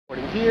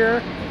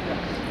Here,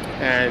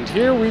 and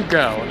here we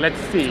go. Let's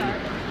see.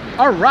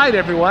 All right,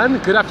 everyone.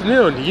 Good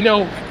afternoon. You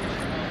know,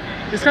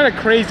 it's kind of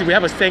crazy. We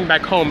have a saying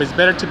back home: it's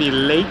better to be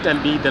late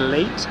than be the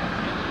late.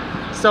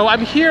 So I'm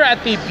here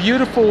at the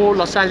beautiful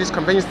Los Angeles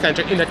Convention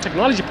Center in the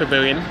Technology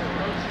Pavilion.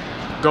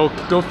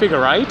 Go figure,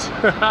 right?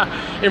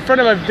 In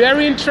front of a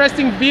very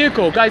interesting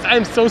vehicle, guys. I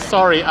am so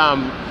sorry.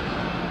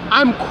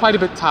 I'm quite a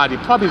bit tardy.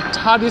 Probably the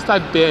tardiest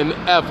I've been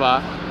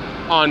ever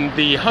on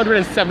the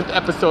 107th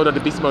episode of the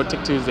Beast Mode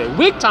Tech Tuesday.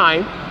 Week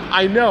time,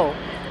 I know.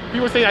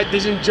 People say they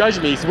shouldn't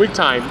judge me. It's week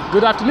time.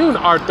 Good afternoon,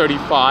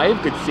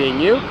 R35. Good seeing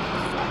you.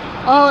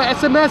 Oh,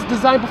 SMS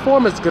Design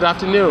Performance. Good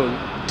afternoon.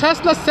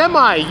 Tesla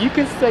Semi. You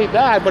can say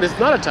that, but it's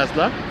not a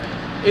Tesla.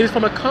 It is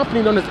from a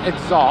company known as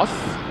Exhaust,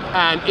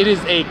 and it is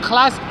a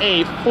Class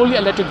A fully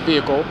electric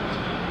vehicle.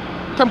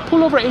 Can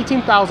pull over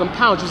 18,000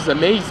 pounds, which is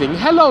amazing.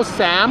 Hello,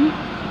 Sam.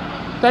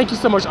 Thank you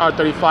so much,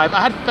 R35. I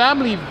had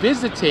family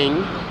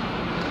visiting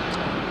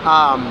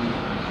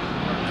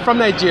from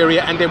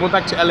Nigeria, and they went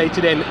back to LA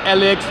today, and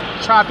LAX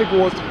traffic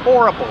was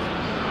horrible.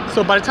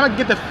 So by the time I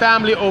get the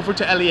family over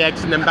to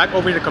LAX and then back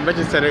over to the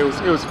convention center, it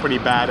was pretty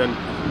bad. And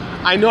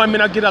I know I may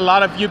not get a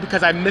lot of you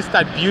because I missed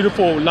that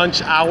beautiful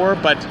lunch hour,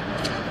 but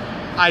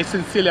I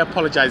sincerely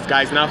apologize,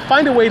 guys, and I'll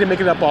find a way to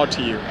make it up all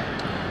to you.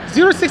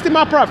 0-60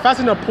 mile per hour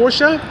faster than a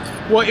Porsche?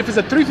 Well, if it's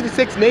a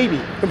 356,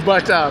 maybe.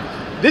 But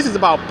this is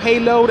about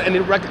payload,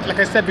 and like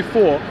I said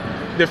before,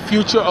 the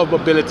future of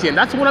mobility, and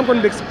that's what I'm going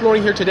to be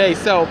exploring here today.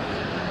 So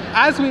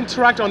as we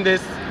interact on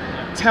this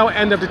tail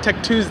end of the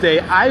Tech Tuesday,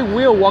 I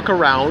will walk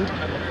around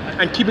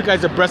and keep you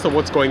guys abreast of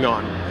what's going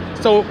on.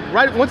 So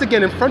right, once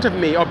again, in front of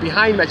me, or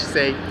behind me I should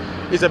say,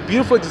 is a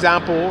beautiful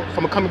example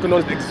from a company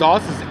known as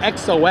Exhaust.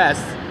 It's XOS,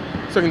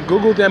 so you can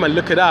Google them and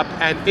look it up,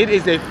 and it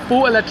is a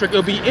full electric.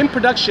 It'll be in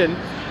production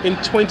in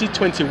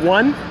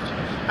 2021,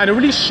 and it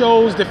really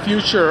shows the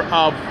future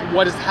of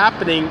what is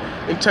happening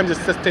in terms of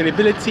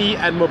sustainability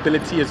and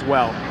mobility as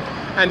well.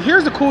 And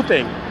here's the cool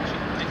thing.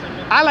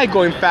 I like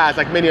going fast,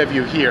 like many of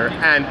you here,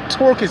 and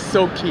torque is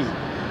so key.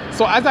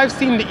 So as I've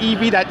seen the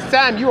EV that,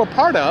 Sam, you are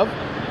part of,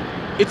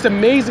 it's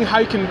amazing how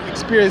you can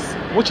experience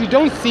what you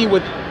don't see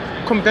with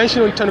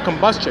conventional internal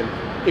combustion.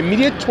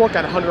 Immediate torque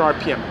at 100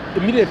 RPM,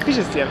 immediate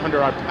efficiency at 1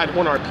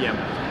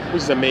 RPM,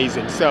 which is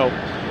amazing. So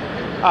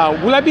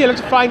will I be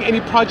electrifying any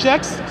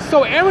projects?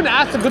 So Aaron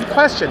asked a good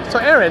question. So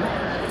Aaron,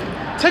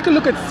 take a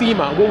look at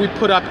SEMA, what we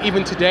put up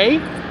even today,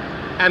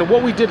 and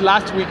what we did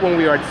last week when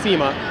we were at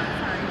SEMA.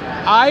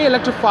 I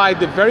electrified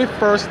the very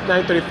first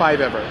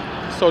 935 ever.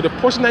 So the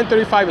Porsche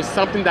 935 is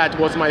something that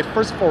was my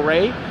first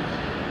foray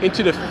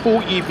into the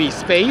full EV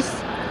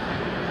space.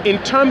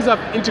 In terms of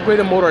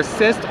integrated motor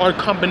assist, or a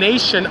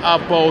combination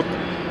of both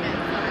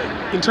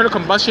internal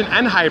combustion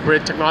and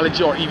hybrid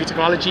technology or EV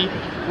technology,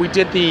 we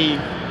did the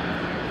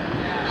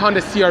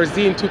Honda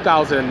CR-Z in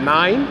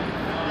 2009.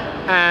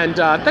 And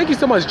thank you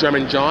so much,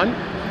 German John.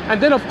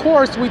 And then, of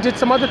course, we did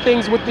some other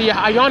things with the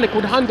Ioniq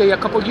with Hyundai a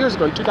couple of years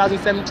ago in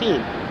 2017.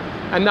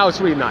 And now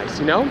it's really nice,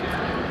 you know?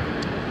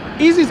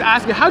 Easy's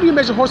asking, how do you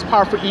measure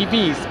horsepower for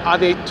EVs? Are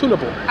they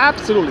tunable?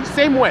 Absolutely,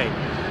 same way.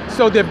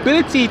 So the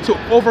ability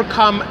to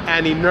overcome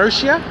an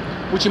inertia,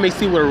 which you may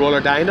see with a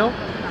roller dyno,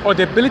 or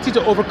the ability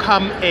to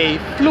overcome a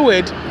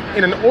fluid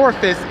in an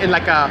orifice in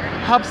like a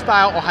hub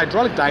style or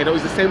hydraulic dyno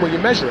is the same way you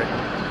measure it.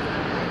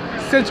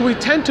 Since we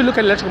tend to look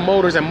at electric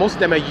motors, and most of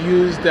them are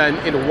used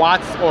in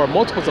watts or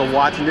multiples of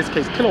watts, in this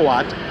case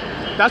kilowatt,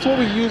 that's what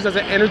we use as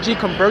an energy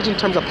conversion in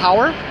terms of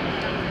power,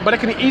 but it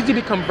can easily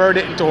be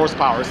converted into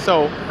horsepower.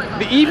 So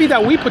the EV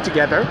that we put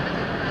together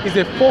is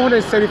a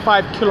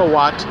 475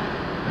 kilowatt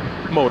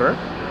motor,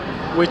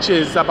 which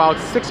is about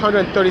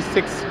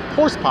 636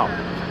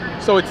 horsepower.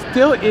 So it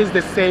still is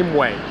the same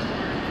way.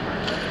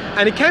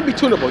 And it can be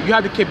tunable. You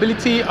have the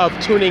capability of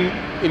tuning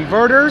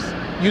inverters,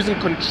 using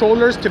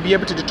controllers to be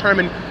able to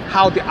determine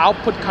how the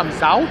output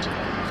comes out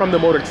from the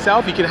motor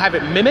itself. You can have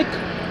it mimic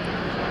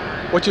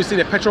what you see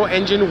in a petrol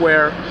engine,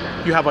 where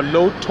you have a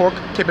low torque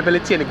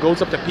capability and it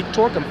goes up to peak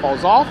torque and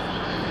falls off.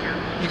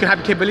 You can have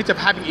the capability of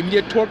having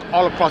immediate torque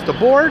all across the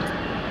board.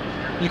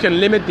 You can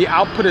limit the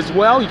output as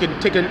well. You can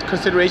take into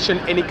consideration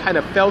any kind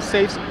of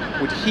fail-safes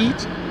with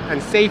heat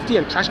and safety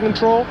and traction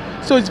control.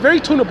 So it's very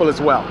tunable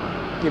as well,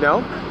 you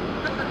know?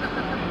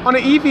 On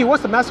an EV,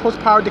 what's the max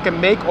horsepower they can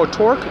make or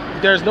torque?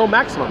 There's no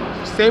maximum.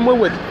 Same way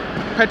with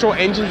petrol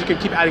engines, you can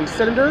keep adding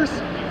cylinders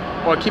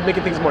or keep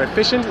making things more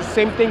efficient.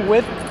 Same thing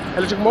with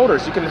electric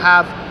motors. You can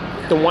have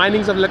the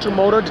windings of electric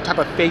motor, the type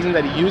of phasing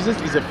that it uses.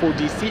 Is it full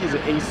DC? Is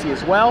it AC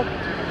as well?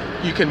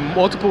 You can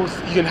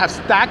have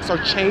stacks or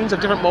chains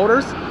of different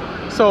motors.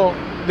 So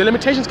the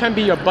limitations can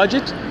be your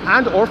budget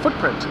and or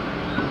footprint,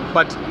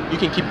 but you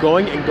can keep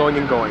going and going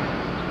and going.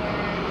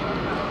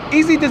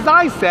 Easy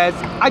Design says,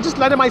 I just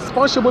landed my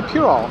sponsorship with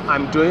Purell.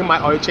 I'm doing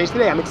my oil change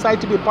today. I'm excited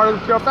to be a part of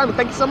the Purell family.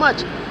 Thank you so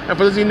much. And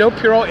for those of you who know,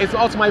 Purell is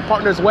also my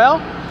partner as well.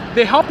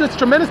 They helped us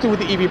tremendously with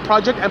the EV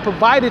project and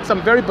provided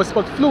some very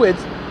bespoke fluids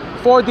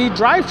for the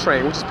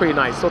drivetrain, which is pretty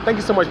nice. So thank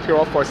you so much,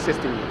 Purell, for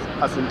assisting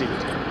us indeed.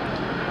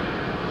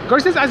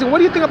 Garcia's asking, what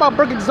do you think about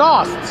Berg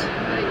exhaust?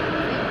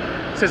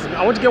 says,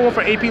 I want to get one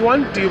for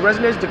AP1. Do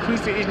resonators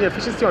decrease the engine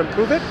efficiency or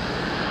improve it?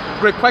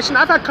 Great question.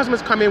 I've had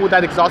customers come in with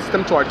that exhaust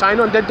system to our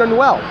dyno and they've done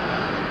well.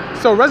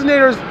 So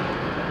resonators,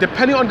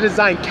 depending on the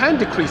design, can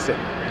decrease it.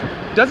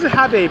 Doesn't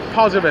have a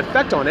positive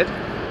effect on it,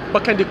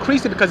 but can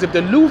decrease it because if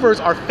the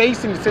louvers are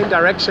facing the same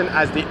direction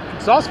as the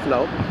exhaust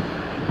flow,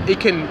 it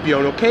can be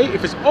on okay.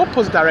 If it's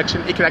opposite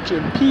direction, it can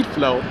actually impede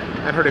flow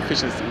and hurt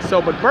efficiency.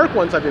 So, but Burke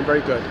ones have been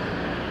very good.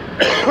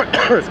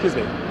 Excuse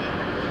me.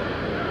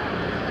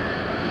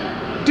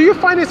 Do you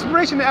find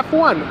inspiration in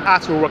F1?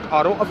 Asked Rourke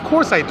Auto. Of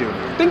course I do.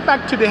 Think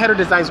back to the header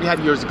designs we had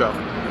years ago.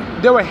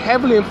 They were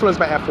heavily influenced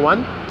by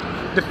F1.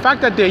 The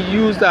fact that they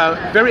used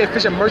very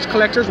efficient merge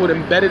collectors with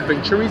embedded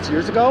venturis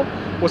years ago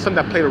was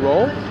something that played a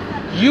role.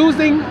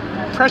 Using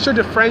pressure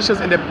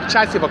differentials in the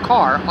chassis of a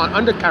car, on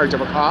undercarriage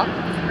of a car,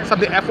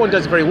 something F1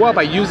 does very well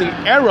by using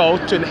aero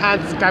to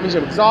enhance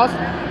scavenging of exhaust,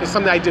 is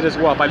something I did as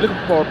well. By looking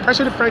for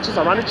pressure differentials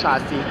around the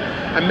chassis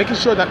and making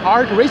sure that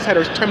our race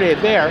headers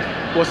terminated there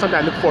was something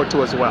I look forward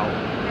to as well.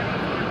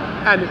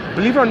 And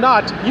believe it or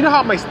not, you know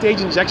how my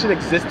stage injection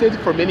existed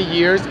for many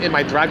years in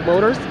my drag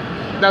motors?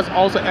 That's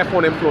also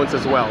F1 influence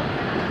as well.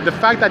 The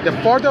fact that the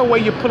farther away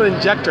you put an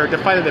injector to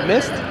find the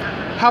mist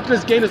helped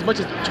us gain as much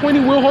as 20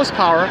 wheel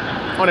horsepower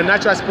on a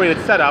natural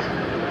aspirated setup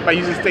by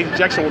using stage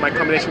injection with my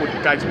combination with the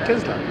guys from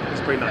Kinsler.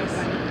 It's pretty nice.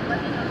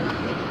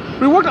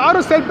 Reworked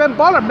Auto said Ben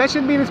Baller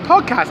mentioned me in his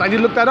podcast. I need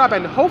to look that up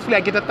and hopefully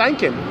I get to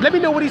thank him. Let me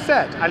know what he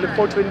said. I look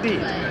forward to it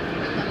indeed.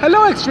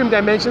 Hello Extreme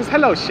Dimensions.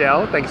 Hello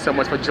Shell. Thank you so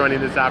much for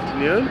joining this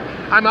afternoon.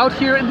 I'm out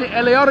here in the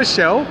LA Auto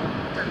Show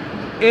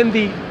in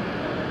the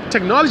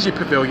Technology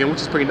Pavilion,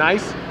 which is pretty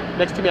nice.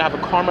 Next to me I have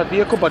a Karma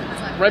vehicle, but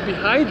right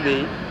behind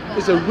me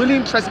is a really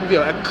interesting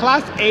vehicle, a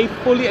Class A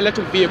fully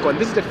electric vehicle, and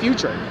this is the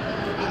future.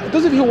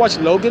 Those of you who watch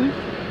Logan,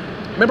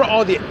 remember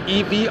all the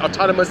EV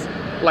autonomous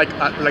like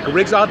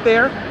rigs out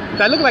there?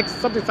 That look like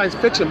something science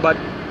fiction, but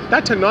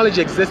that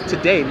technology exists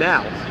today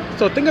now.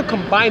 So think of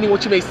combining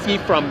what you may see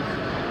from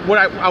what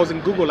I was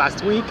in Google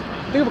last week.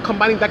 Think of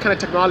combining that kind of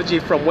technology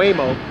from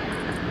Waymo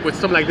with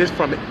something like this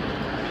from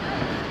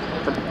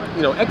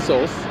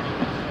Exos.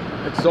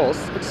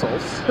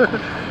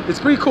 It's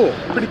pretty cool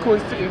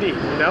indeed,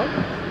 you know?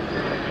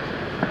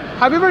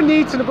 Have you ever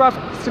need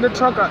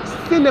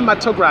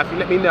cinematography?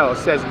 Let me know,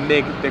 says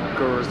Mig the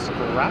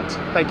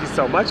Gerskrat. Thank you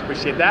so much,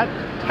 appreciate that.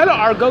 Hello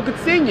Argo, good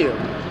seeing you.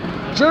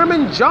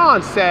 German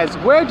John says,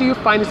 where do you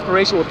find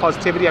inspiration with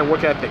positivity and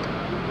work ethic?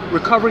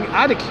 Recovering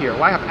addict here.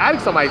 Well, I have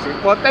addicts on my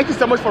screen. Well, thank you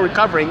so much for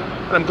recovering,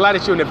 and I'm glad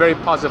that you're in a very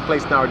positive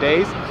place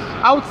nowadays.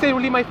 I would say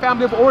really my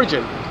family of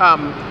origin.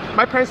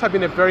 My parents have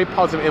been a very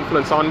positive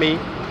influence on me,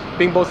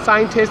 being both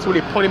scientists,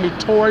 really pointing me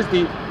towards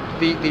the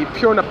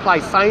pure and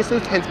applied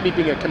sciences, hence me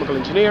being a chemical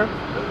engineer.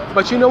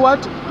 But you know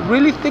what?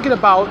 Really thinking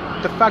about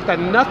the fact that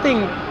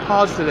nothing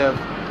positive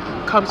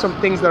comes from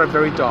things that are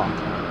very dark.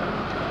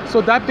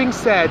 So that being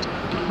said,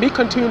 me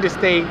continuing to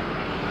stay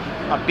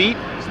upbeat,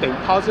 staying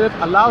positive,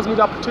 allows me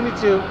the opportunity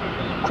to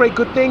create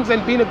good things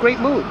and be in a great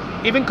mood.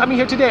 Even coming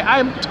here today, I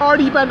am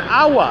tardy by an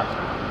hour.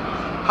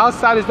 How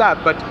sad is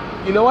that? But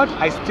you know what?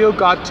 I still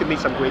got to meet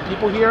some great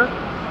people here.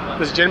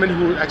 This gentleman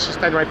who actually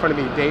standing right in front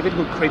of me, David,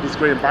 who created this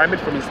great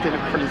environment for me sitting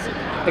from his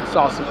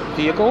exhaust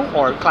vehicle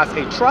or Class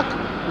A truck,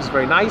 was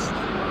very nice.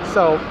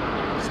 So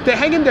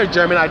hang in there,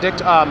 German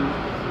addict.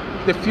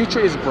 The future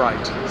is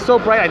bright. So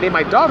bright, I named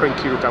my daughter in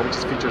Kiruka, which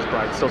is future is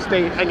bright. So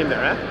hang in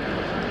there, eh?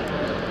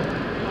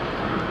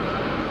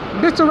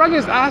 Mr. Rugg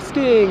is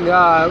asking,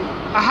 a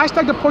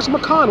hashtag the Porsche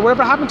Macan,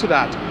 whatever happened to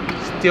that?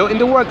 Still in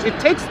the works. It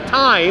takes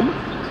time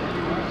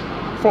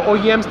for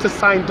OEMs to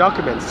sign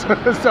documents.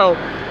 So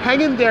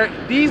hang in there.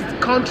 These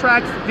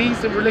contracts,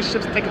 these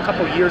relationships take a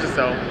couple of years or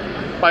so.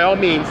 By all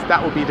means,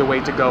 that will be the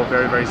way to go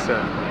very, very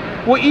soon.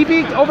 Will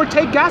EV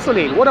overtake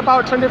gasoline? What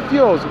about alternative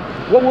fuels?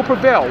 What will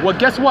prevail? Well,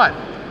 guess what?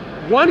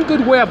 One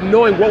good way of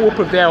knowing what will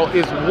prevail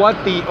is what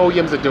the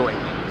OEMs are doing.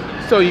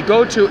 So you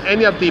go to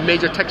any of the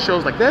major tech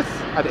shows like this,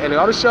 at the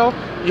LA Auto Show,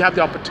 you have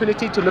the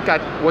opportunity to look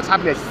at what's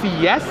happening at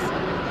CES.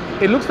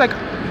 It looks like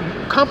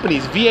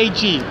companies,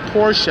 VAG,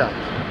 Porsche,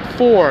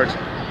 Ford,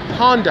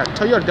 Honda,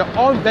 Toyota, they're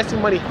all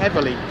investing money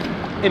heavily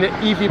in an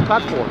EV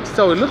platform.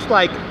 So it looks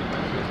like,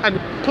 and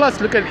plus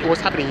look at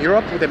what's happening in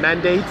Europe with the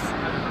mandates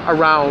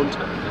around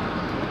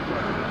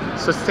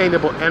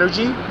sustainable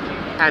energy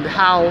and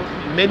how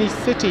many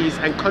cities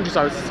and countries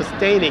are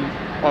sustaining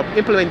or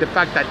implementing the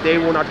fact that they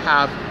will not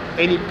have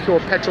any pure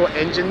petrol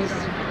engines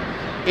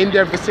in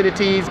their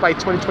vicinities by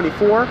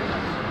 2024.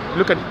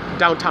 Look at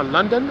downtown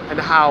London and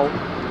how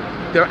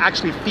there are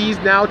actually fees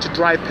now to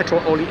drive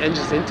petrol-only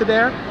engines into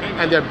there,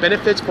 and there are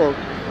benefits for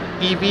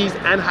EVs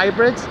and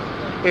hybrids.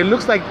 It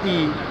looks like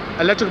the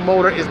electric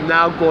motor is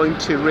now going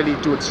to really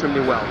do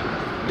extremely well.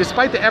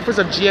 Despite the efforts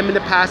of GM in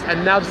the past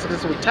and now the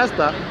success with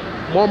Tesla,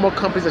 more and more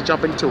companies are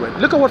jumping into it.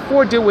 Look at what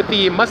Ford did with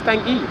the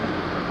Mustang E,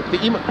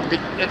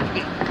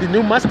 the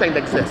new Mustang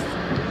that exists.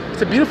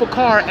 It's a beautiful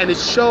car, and it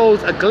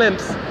shows a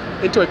glimpse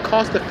into a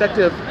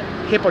cost-effective,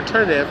 hip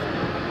alternative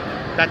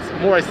that's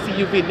more a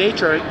CUV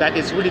nature that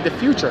is really the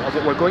future of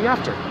what we're going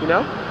after, you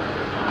know?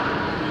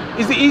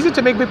 Is it easy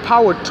to make big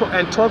power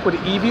and torque with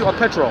EV or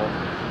petrol?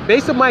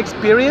 Based on my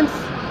experience,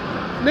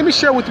 let me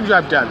share with you what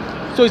I've done.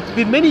 So it's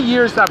been many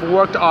years I've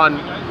worked on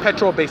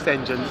petrol-based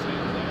engines,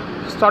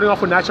 starting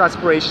off with natural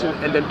aspiration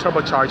and then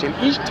turbocharging.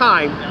 Each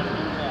time,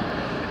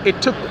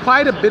 it took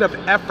quite a bit of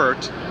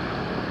effort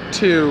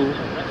to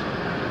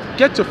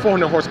get to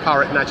 400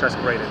 horsepower natural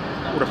aspirated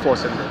with a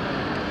 4-cylinder.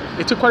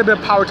 It took quite a bit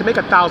of power to make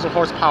a 1,000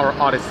 horsepower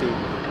Odyssey.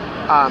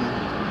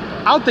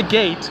 Out the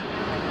gate,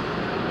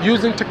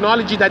 using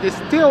technology that is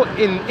still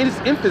in its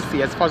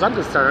infancy as far as I'm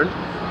concerned,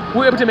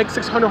 we're able to make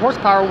 600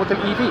 horsepower with an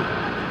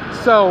EV.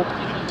 So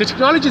the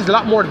technology is a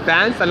lot more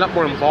advanced and a lot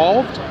more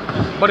involved,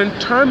 but in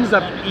terms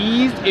of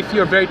ease, if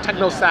you're very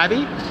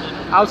techno-savvy,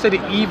 I would say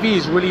the EV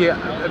is really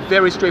a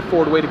very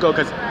straightforward way to go,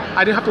 because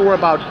I didn't have to worry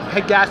about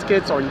head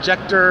gaskets or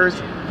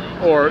injectors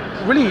or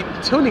really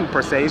tuning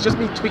per se. It's just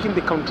me tweaking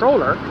the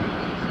controller.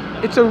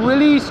 It's a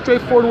really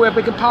straightforward way of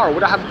making power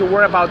without having to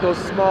worry about those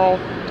small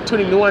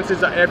tuning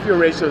nuances of air fuel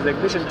ratios,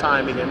 ignition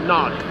timing, and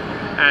knock,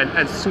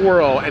 and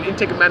swirl, and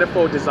intake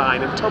manifold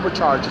design, and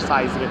turbocharger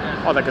sizing,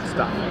 and all that good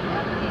stuff.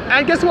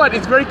 And guess what?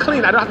 It's very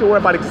clean. I don't have to worry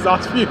about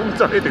exhaust fumes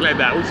or anything like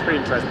that, which is pretty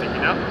interesting,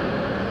 you know?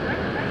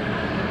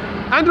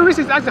 Andrew Reese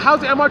is asking,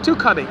 how's the MR2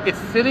 coming? It's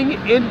sitting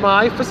in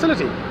my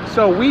facility.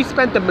 So we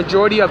spent the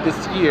majority of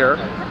this year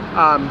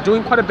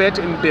doing quite a bit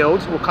in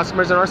builds with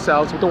customers and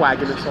ourselves with the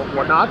wagon and so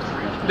whatnot.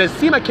 Then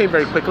SEMA came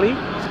very quickly,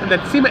 and then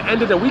SEMA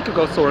ended a week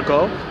ago,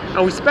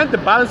 and we spent the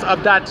balance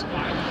of that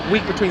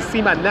week between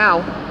SEMA and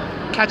now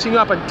catching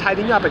up and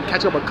tidying up and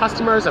catching up with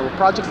customers and with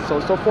projects and so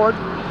on and so forth.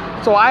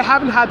 So I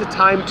haven't had the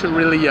time to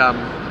really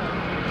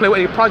play with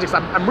any projects.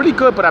 I'm really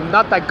good, but I'm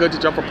not that good to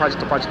jump from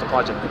project to project to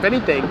project. If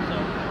anything,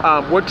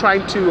 we're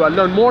trying to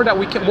learn more that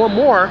we can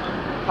more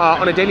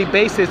on a daily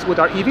basis with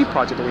our EV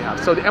project that we have.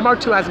 So the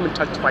MR2 hasn't been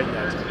touched quite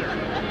yet.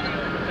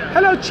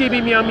 Hello,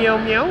 Chibi Meow Meow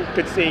Meow.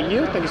 Good seeing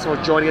you. Thank you so much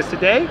for joining us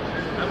today.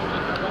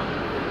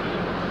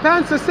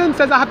 Pansa Sin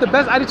says, I have the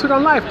best attitude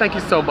on life. Thank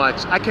you so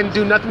much. I can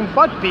do nothing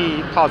but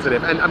be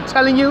positive. And I'm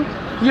telling you,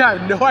 you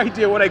have no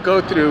idea what I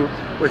go through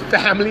with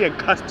family and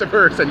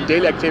customers and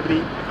daily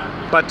activity.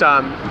 But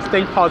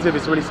staying positive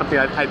is really something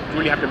I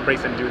really have to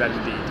embrace and do that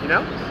indeed, you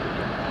know?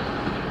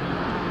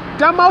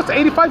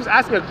 Downmouse85 is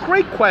asking a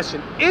great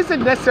question. Is it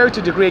necessary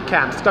to degrade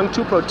cams? Skunk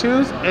 2 Pro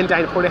 2s,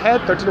 N9 ported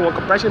head, 13-1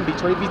 compression,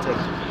 B20 VTEC.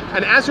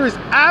 And the answer is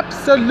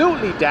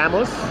absolutely,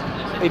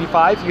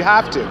 Damos85, you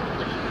have to.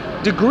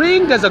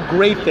 Degreeing does a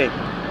great thing.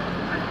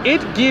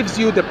 It gives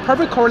you the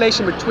perfect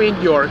correlation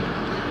between your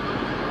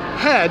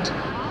head,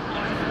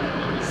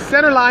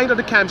 center line of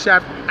the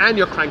camshaft, and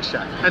your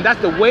crankshaft. And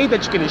that's the way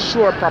that you can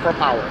ensure proper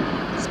power,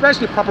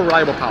 especially proper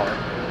reliable power.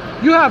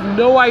 You have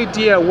no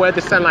idea where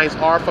the center lines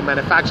are for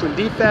manufacturing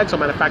defects or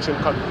manufacturing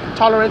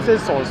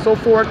tolerances, so on and so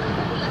forth.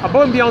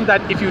 Above and beyond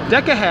that, if you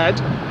deck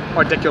ahead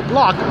or deck your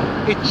block,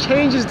 it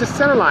changes the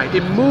center line.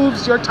 It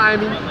moves your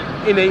timing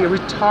in a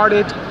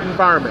retarded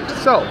environment.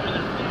 So,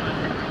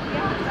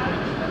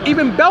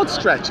 even belt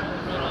stretch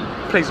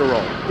plays a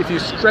role. If you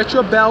stretch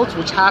your belt,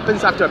 which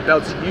happens after a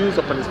belt's used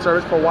or put in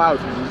service for a while,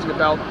 if you're using a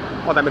belt,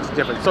 all that makes a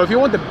difference. So if you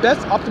want the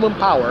best optimum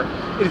power,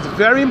 it is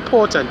very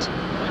important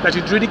that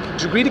you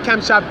degree the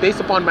camshaft based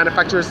upon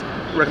manufacturer's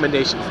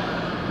recommendations.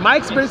 My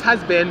experience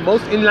has been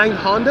most inline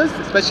Hondas,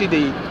 especially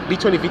the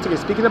B20 VTEC we're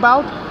speaking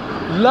about,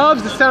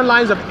 loves the center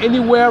lines of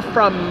anywhere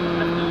from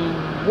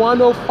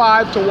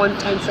 105 to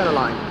 110 center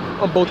line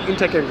on both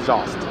intake and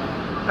exhaust.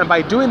 And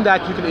by doing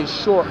that, you can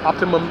ensure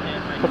optimum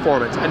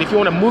performance. And if you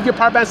want to move your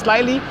power band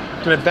slightly,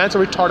 you can advance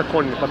or retard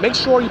accordingly. But make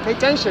sure you pay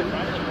attention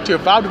to your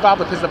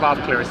valve-to-valve and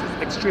piston-to-valve clearances.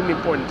 Extremely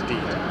important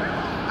indeed.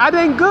 I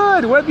done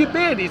good. Where have you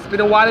been? It's been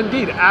a while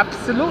indeed.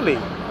 Absolutely.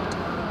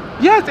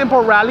 Yes,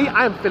 Import Rally,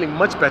 I am feeling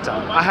much better.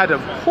 I had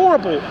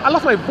I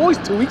lost my voice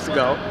 2 weeks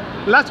ago.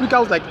 Last week I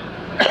was like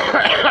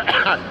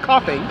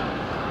coughing,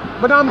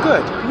 but now I'm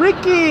good.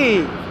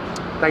 Ricky,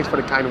 thanks for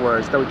the kind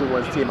words that we do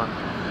on SEMA.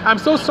 I'm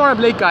so sorry I'm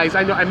late, guys.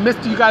 I know I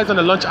missed you guys on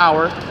the lunch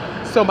hour,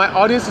 so my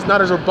audience is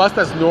not as robust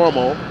as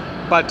normal,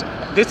 but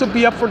this will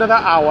be up for another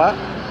hour.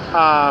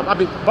 I'll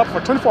be up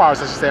for 24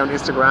 hours, I should say, on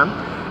Instagram.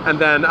 And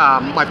then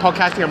my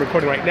podcasting I'm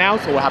recording right now,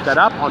 so we'll have that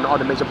up on all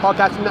the major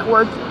podcasting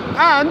networks.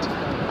 And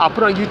I'll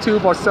put it on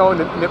YouTube or so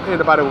in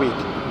about a week.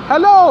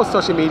 Hello,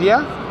 social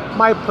media.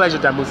 My pleasure,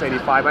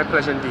 Damus85. My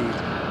pleasure indeed.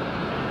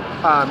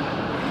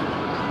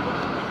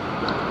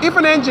 If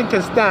an engine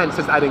can stand,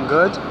 says Aiden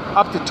Good,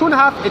 up to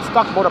 2.5 its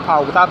stock motor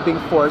power without being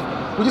forced,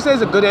 would you say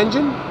it's a good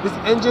engine? This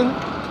engine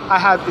I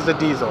have is a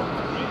diesel.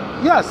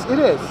 Yes, it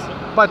is.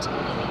 But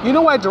you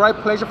know why I derive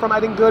pleasure from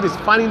Aiden Good is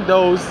finding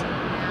those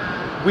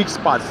weak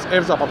spots,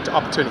 areas of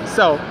opportunity.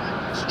 So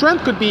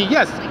strength could be,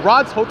 yes,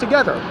 rods hold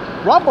together,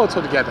 rod bolts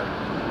hold together,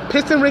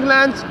 piston ring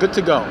lands, good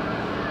to go.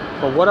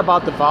 But what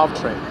about the valve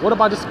tray? What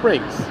about the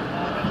springs?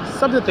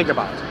 Something to think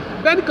about.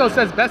 Benico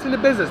says, best in the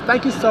business.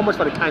 Thank you so much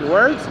for the kind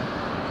words.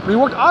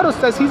 Reworked Auto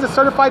says he's a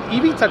certified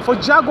EV tech for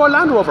Jaguar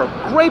Land Rover.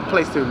 Great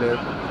place to live.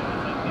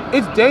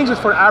 It's dangerous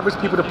for average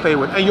people to play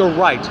with, and you're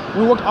right.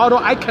 Reworked Auto,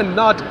 I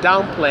cannot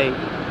downplay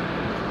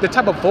the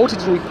type of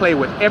voltage we play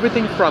with.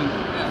 Everything from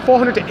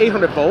 400 to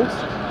 800 volts,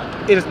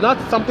 it is not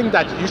something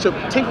that you should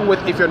tinker with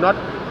if you're not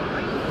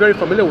very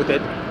familiar with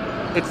it.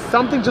 It's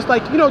something just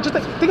like think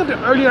of the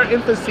earlier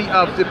infancy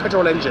of the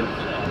petrol engine.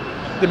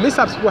 The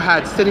mishaps people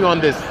had sitting on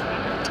this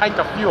tank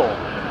of fuel.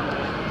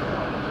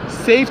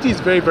 Safety is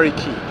very, very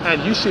key,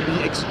 and you should be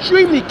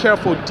extremely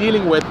careful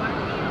dealing with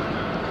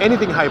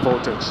anything high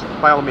voltage,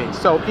 by all means.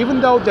 So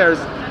even though there's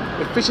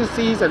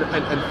efficiencies and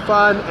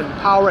fun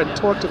and power and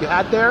torque to be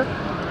had there,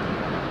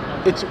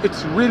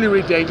 it's really,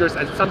 really dangerous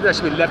and something that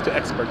should be left to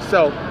experts.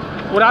 So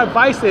what our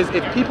advice is,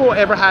 if people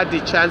ever had the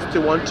chance to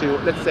want to,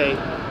 let's say,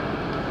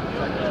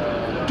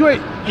 do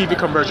an EV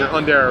conversion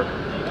on their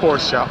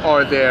Porsche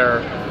or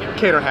their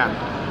Caterham,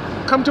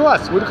 come to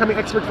us. We're becoming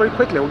experts very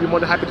quickly. We'll be more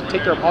than happy to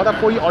take care of all that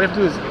for you. All you have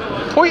to do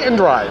is toy and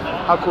drive.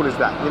 How cool is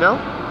that,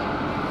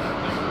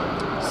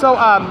 So,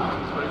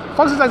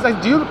 Fox is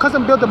like, do you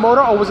custom build the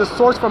motor or was it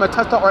sourced from a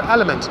Tesla or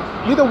Element?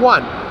 Neither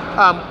one.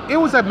 It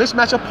was a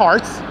mismatch of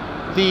parts.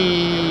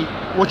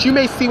 What you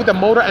may see with the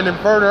motor and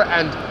inverter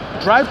and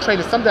drivetrain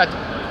is something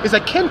that is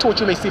akin to what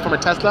you may see from a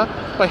Tesla,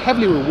 but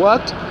heavily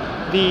reworked.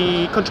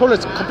 The controller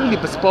is completely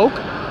bespoke.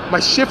 My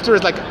shifter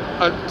is like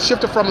a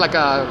shifter from like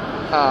a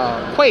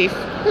Quaife.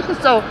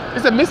 So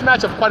it's a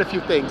mismatch of quite a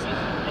few things,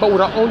 but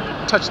with our own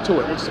touch to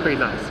it, which is pretty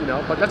nice,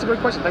 But that's a great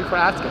question. Thanks for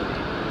asking.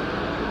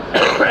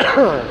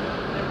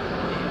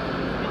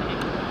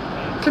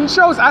 Ken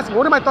Show is asking,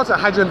 what are my thoughts on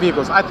hydrogen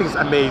vehicles? I think it's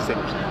amazing.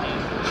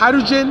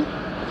 Hydrogen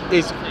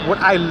is what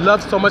I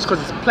love so much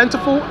because it's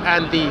plentiful,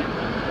 and the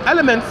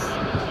elements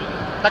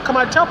that come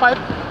out of the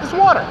tailpipe is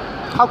water.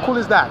 How cool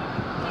is that?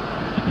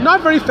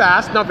 Not very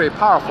fast, not very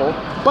powerful,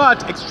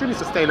 but extremely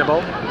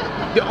sustainable.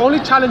 The only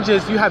challenge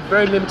is you have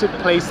very limited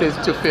places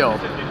to fill.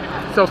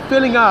 So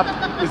filling up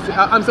is,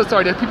 I'm so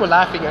sorry, there are people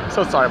laughing, I'm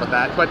so sorry about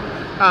that, but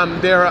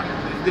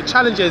the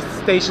challenge is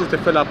stations to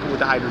fill up with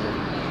the hydrogen.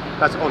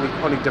 That's the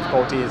only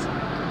difficulty is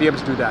be able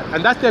to do that.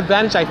 And that's the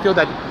advantage I feel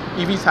that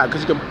EVs have,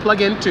 because you can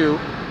plug into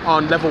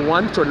on level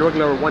 1 to a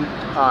regular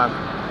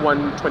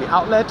 120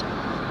 outlet.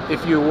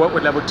 If you work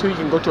with level 2, you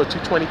can go to a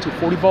 220,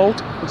 240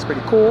 volt, which is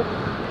pretty cool.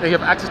 And you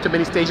have access to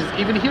many stations.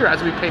 Even here,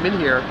 as we came in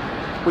here,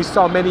 we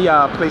saw many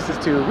places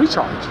to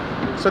recharge.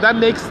 So that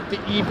makes the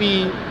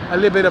EV a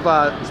little bit of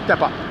a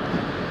step up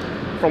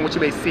from what you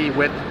may see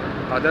with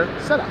other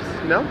setups,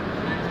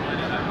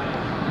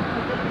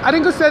 I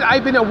think I said,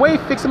 I've been away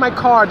fixing my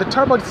car. The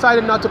turbo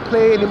decided not to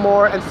play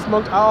anymore and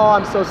smoked. Oh,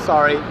 I'm so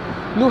sorry.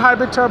 New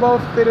hybrid turbo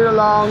fitted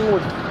along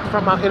with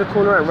from our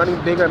intercooler and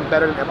running bigger and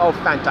better than ever. Oh,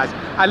 fantastic.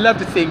 I love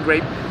to see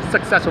great,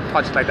 successful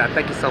projects like that.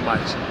 Thank you so much.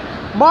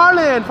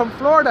 Marlon from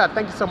Florida,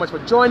 thank you so much for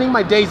joining.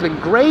 My day's been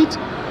great.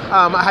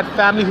 I had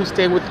family who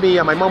stayed with me.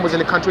 My mom was in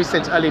the country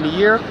since early in the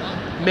year.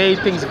 Made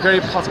things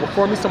very possible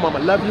for me. So, Mom, I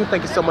love you.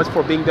 Thank you so much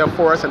for being there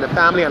for us and the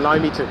family,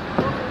 allowing me to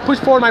push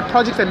forward my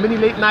projects and many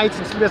late nights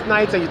and sleepless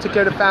nights, and you took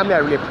care of the family. I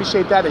really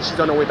appreciate that. And she's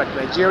on her way back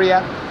to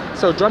Nigeria.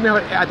 So dropped me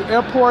off at the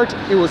airport.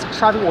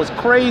 Traffic was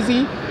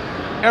crazy.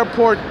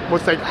 Airport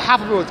was like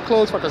half of it was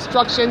closed for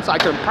construction, so I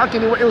couldn't park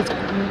anywhere. It was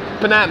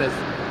bananas.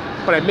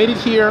 But I made it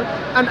here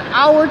an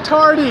hour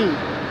tardy.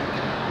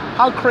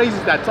 How crazy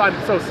is that? So I'm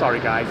so sorry,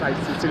 guys. I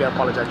sincerely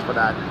apologize for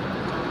that.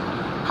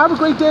 Have a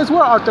great day as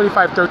well,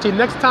 R3513.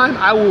 Next time,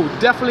 I will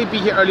definitely be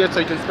here earlier so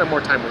you can spend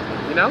more time with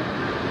me,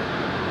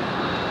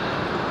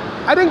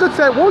 I think good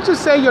say, what would you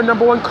say your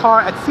number one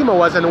car at SEMA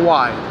was and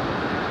why?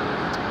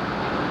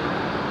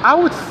 I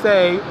would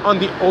say on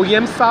the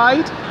OEM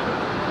side,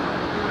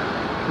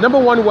 number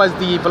one was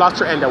the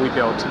Veloster N that we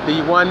built.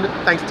 The one,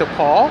 thanks to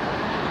Paul,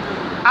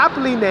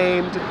 aptly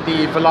named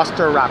the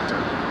Veloster Raptor.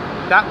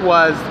 That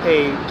was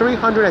a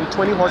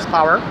 320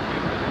 horsepower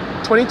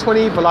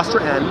 2020 Veloster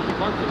N,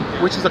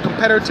 which is a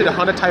competitor to the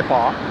Honda Type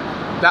R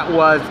that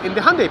was in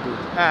the Hyundai booth.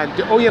 And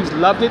the OEMs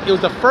loved it. It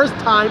was the first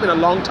time in a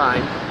long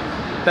time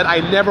that I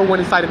never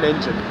went inside an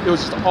engine. It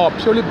was just all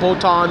purely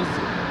bolt-ons,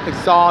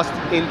 exhaust,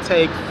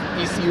 intake,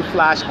 ECU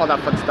flash, all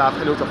that fun stuff.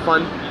 And it was a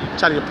fun,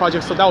 challenging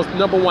project. So that was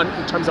number one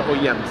in terms of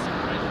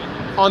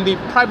OEMs. On the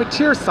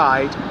privateer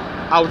side,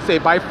 I would say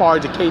by far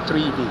the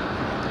K3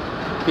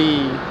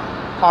 EV.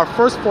 Our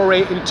first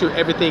foray into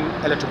everything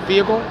electric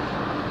vehicle.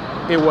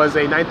 It was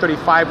a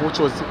 935, which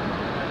was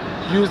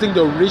using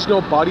the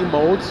original body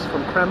molds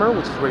from Kremer,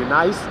 which is really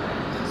nice.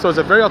 So it's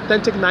a very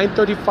authentic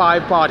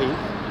 935 body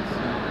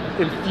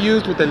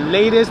infused with the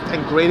latest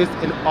and greatest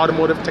in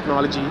automotive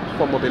technology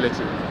for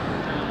mobility.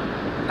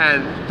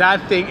 And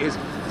that thing is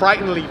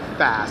frighteningly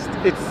fast.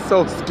 It's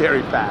so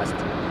scary fast.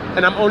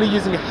 And I'm only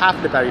using half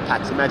the battery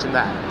packs, imagine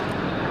that.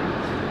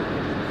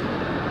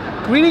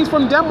 Greetings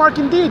from Denmark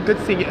indeed. Good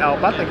seeing you,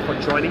 Elba. Thank you for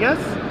joining us.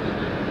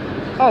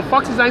 Oh,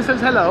 Fox Design says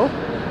hello.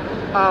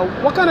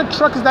 What kind of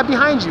truck is that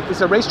behind you?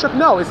 It's a race truck?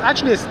 No, it's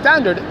actually a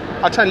standard.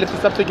 I'll try and lift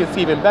this up so you can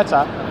see even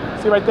better.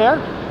 See right there?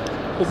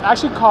 It's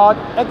actually called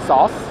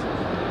Exos,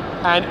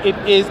 and it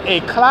is a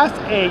Class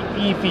A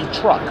EV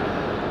truck.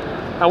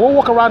 And we'll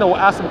walk around and we'll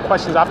ask some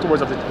questions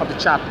afterwards of the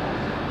chap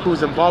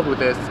who's involved with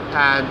this.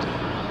 And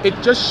it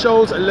just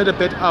shows a little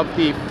bit of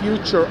the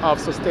future of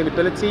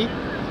sustainability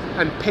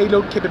and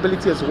payload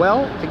capability as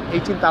well. I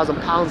think 18,000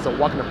 pounds is a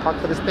walk in the park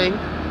for this thing.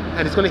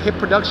 and it's going to hit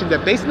production. They're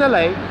based in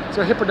LA,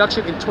 so it'll hit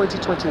production in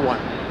 2021.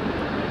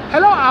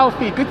 Hello,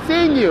 Alfie. Good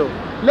seeing you.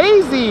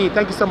 Lazy.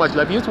 Thank you so much.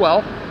 Love you as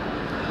well.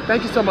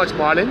 Thank you so much,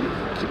 Marlon.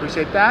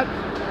 Appreciate that.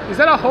 Is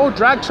that a whole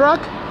drag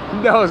truck?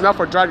 No, it's not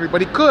for drag,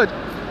 but it could.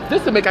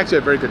 This would make actually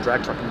a very good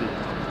drag truck indeed.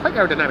 Quite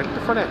aerodynamic.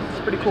 The front end.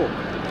 It's pretty cool.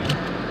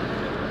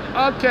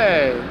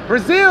 Okay.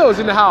 Brazil's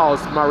in the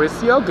house.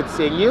 Mauricio, good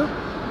seeing you.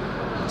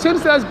 Tim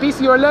says,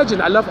 BC, you're a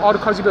legend. I love all the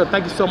cars you build.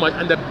 Thank you so much.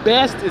 And the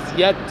best is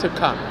yet to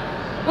come.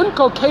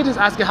 Unco Kate is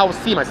asking how was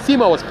SEMA.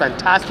 SEMA was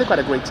fantastic. We had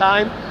a great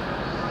time.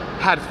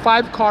 Had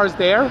 5 cars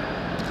there.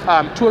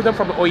 2 of them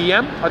from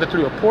OEM. Other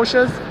 3 were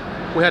Porsches.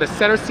 We had a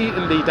center seat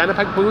in the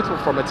Dynapack booth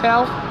for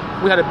Mattel.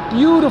 We had a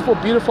beautiful,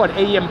 beautiful at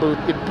AEM booth.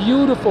 The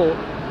beautiful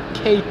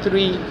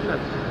K3.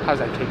 How's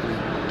that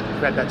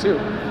K3? Read that too.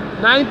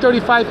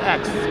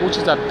 935X, which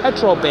is a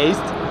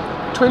petrol-based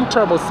twin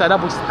turbo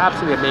setup, which is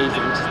absolutely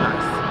amazing, which is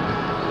nice.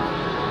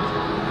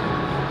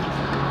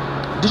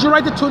 Did you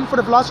write the tune for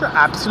the Veloster?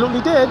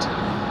 Absolutely did.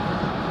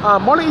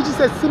 Marlon E.G.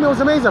 says, SEMA was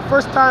amazing.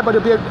 First time, but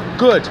it'll be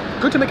good.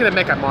 Good to make it a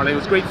Mecca, Marlon. It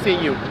was great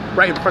seeing you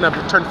right in front of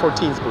Turn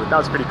 14's booth. That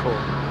was pretty cool.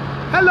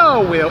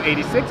 Hello,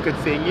 Will86. Good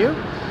seeing you.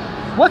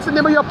 What's the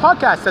name of your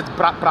podcast? That's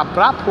Brap Brap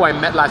Brap, who I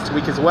met last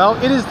week as well.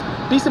 It is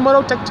BC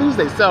Moto Tech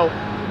Tuesday. So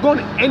go on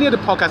any of the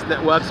podcast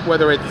networks,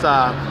 whether it's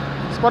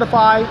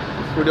Spotify,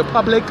 Radio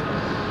Public,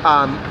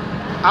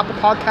 Apple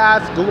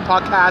Podcasts, Google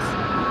Podcasts.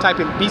 Type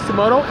in BC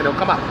Moto and it'll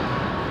come up.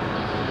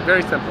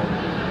 Very simple.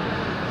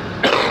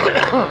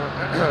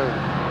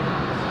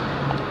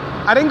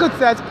 Arengood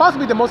says,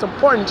 possibly the most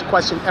important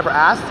question ever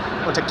asked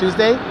on Tech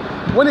Tuesday,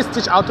 when is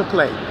Stitch out to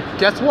play?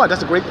 Guess what?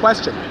 That's a great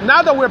question.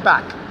 Now that we're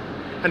back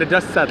and the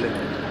dust settling,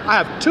 I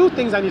have 2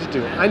 things I need to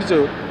do. I need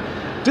to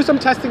do some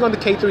testing on the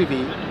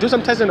K3V, do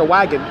some testing on the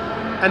wagon,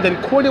 and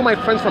then coordinate my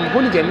friends from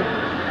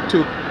Hoonigan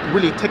to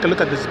really take a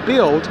look at this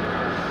build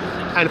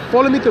and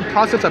follow me through the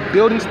process of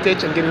building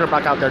Stitch and getting her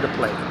back out there to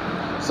play.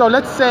 So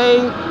let's say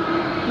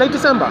late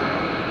December.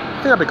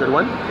 I think that'll be a good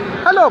one.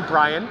 Hello,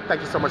 Brian.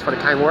 Thank you so much for the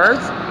kind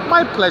words.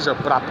 My pleasure,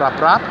 brap, brap,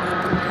 brap.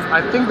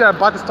 I think they're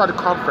about to start a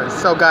conference.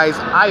 So, guys,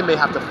 I may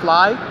have to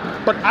fly,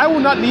 but I will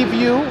not leave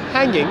you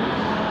hanging.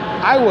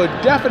 I will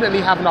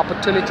definitely have an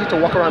opportunity to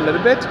walk around a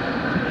little bit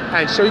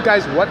and show you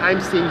guys what I'm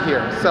seeing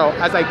here. So,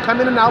 as I come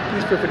in and out,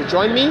 please feel free to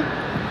join me.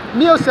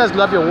 Mio says,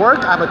 love your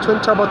work. I have a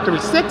twin turbo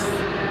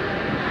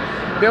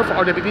 3.6. Bill for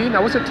RWB.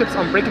 Now, what's your tips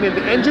on breaking in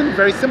the engine?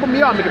 Very simple,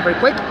 Mio. I'll make it very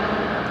quick.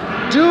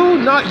 Do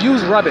not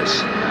use rubbish.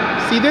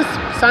 See this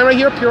sign right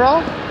here,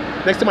 Purell,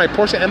 next to my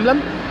Porsche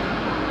emblem?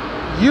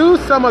 Use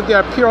some of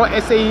their Purell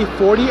SAE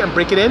 40 and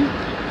break it in.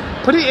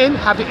 Put it in,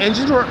 have the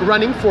engine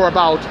running for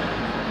about,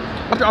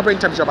 up to operating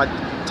temperature, about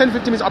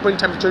 10-15 minutes operating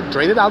temperature,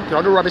 drain it out, get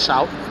all the rubbish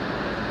out.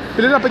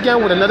 Fill it up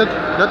again with another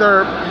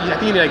I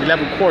think you need like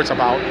 11 quarts of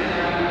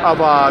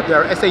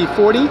their SAE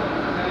 40,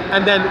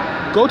 and then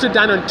go to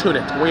dyno and tune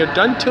it. When you're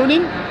done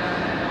tuning,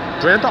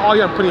 drain out the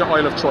oil and put in your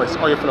oil of choice,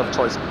 oil fill of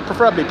choice,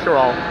 preferably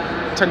Purell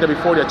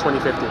 10W40 or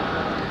 2050.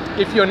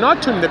 If you're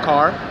not tuning the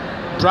car,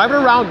 drive it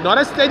around not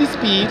at steady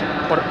speed,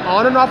 but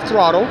on and off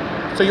throttle.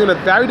 So you're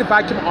gonna vary the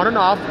vacuum on and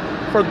off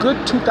for a good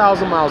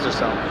 2,000 miles or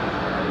so.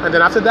 And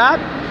then after that,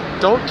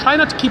 try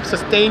not to keep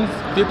sustained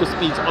vehicle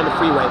speeds on the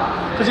freeway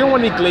because you don't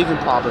want any glazing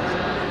problems.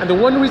 And the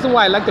one reason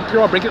why I like the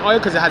Purell braking oil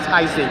because it has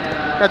high zinc.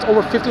 That's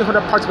over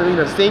 1,500 parts per million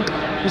of zinc,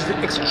 which is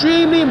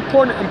extremely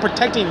important in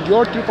protecting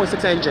your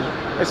 3.6 engine,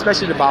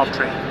 especially the valve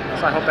train.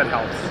 So I hope that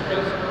helps.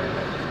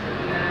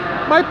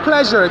 My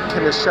pleasure,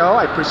 Kenneth Show.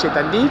 I appreciate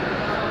that indeed.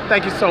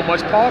 Thank you so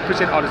much, Paul.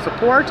 Appreciate all the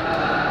support.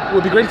 It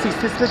would be great to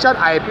see Stitch out.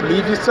 I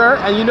believe you, sir.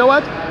 And you know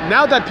what?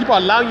 Now that people are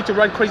allowing you to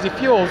run crazy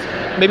fuels,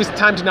 maybe it's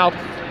time to now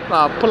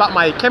pull out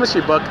my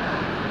chemistry book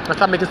and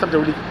start making something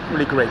really,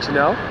 really great, you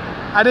know?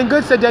 I think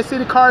good said, did I see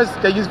the cars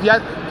that use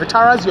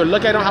Vitaras? You're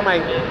lucky I don't have my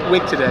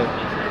wig today.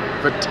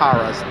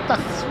 Vitaras.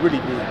 That's really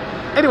mean.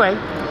 Anyway,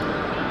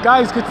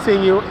 guys, good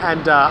seeing you.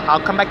 And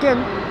I'll come back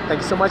in.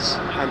 Thank you so much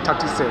and talk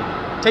to you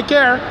soon. Take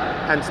care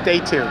and stay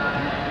tuned.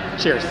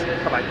 Cheers.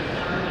 Bye-bye.